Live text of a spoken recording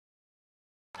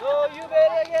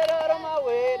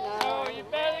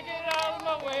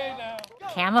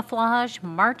Camouflage,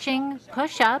 marching,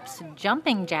 push-ups,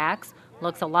 jumping jacks.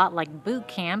 Looks a lot like boot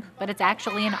camp, but it's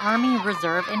actually an Army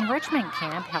Reserve enrichment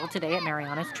camp held today at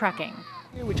Mariana's Trucking.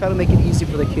 We try to make it easy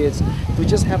for the kids to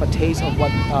just have a taste of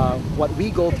what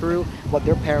we go through, what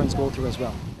their parents go through as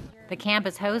well. The camp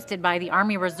is hosted by the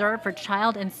Army Reserve for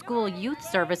Child and School Youth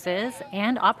Services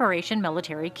and Operation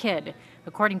Military Kid.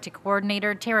 According to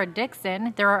coordinator Tara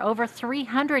Dixon, there are over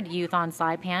 300 youth on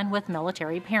Saipan with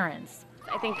military parents.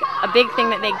 I think a big thing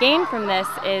that they gain from this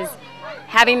is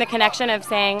having the connection of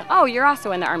saying, oh, you're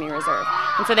also in the Army Reserve.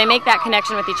 And so they make that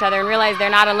connection with each other and realize they're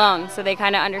not alone. So they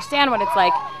kind of understand what it's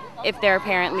like if their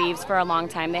parent leaves for a long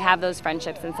time. They have those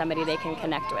friendships and somebody they can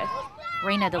connect with.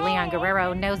 Reina de Leon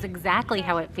Guerrero knows exactly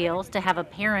how it feels to have a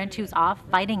parent who's off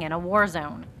fighting in a war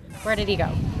zone. Where did he go?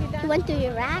 He went to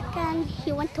Iraq and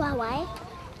he went to Hawaii.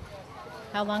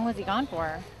 How long was he gone for?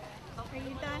 Are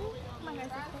you done?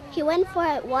 He went for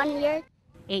 1 year.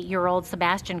 8-year-old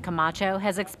Sebastian Camacho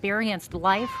has experienced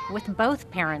life with both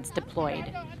parents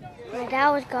deployed. My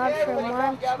dad was gone for a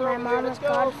month. My mom was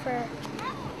gone for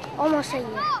almost a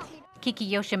year.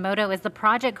 Kiki Yoshimoto is the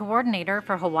project coordinator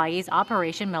for Hawaii's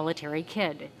Operation Military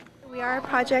Kid. We are a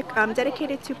project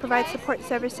dedicated to provide support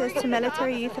services to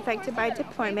military youth affected by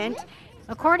deployment.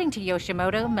 According to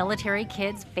Yoshimoto, military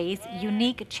kids face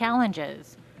unique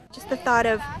challenges. Just the thought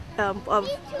of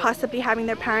possibly having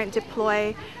their parent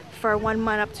deploy for 1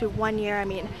 month up to 1 year, I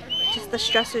mean, just the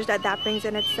stressors that brings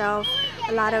in itself,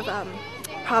 a lot of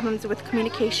problems with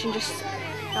communication, just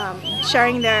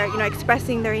sharing their,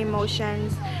 expressing their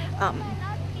emotions,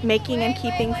 making and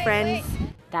keeping friends.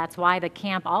 That's why the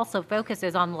camp also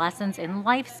focuses on lessons in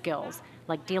life skills,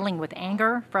 like dealing with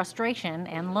anger, frustration,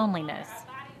 and loneliness.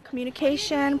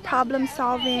 Communication, problem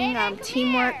solving,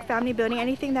 teamwork, family building,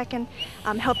 anything that can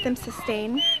help them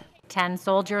sustain. 10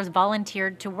 soldiers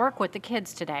volunteered to work with the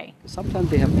kids today. Sometimes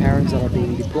they have parents that are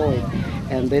being deployed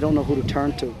and they don't know who to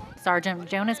turn to. Sergeant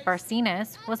Jonas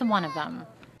Barcinas was one of them.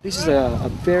 This is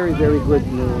a very, very good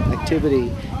activity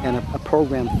and a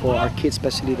program for our kids,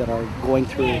 especially that are going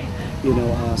through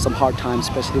some hard times,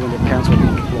 especially when their parents are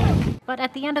being deployed. But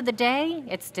at the end of the day,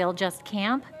 it's still just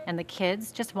camp, and the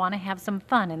kids just want to have some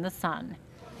fun in the sun.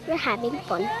 We're having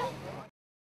fun.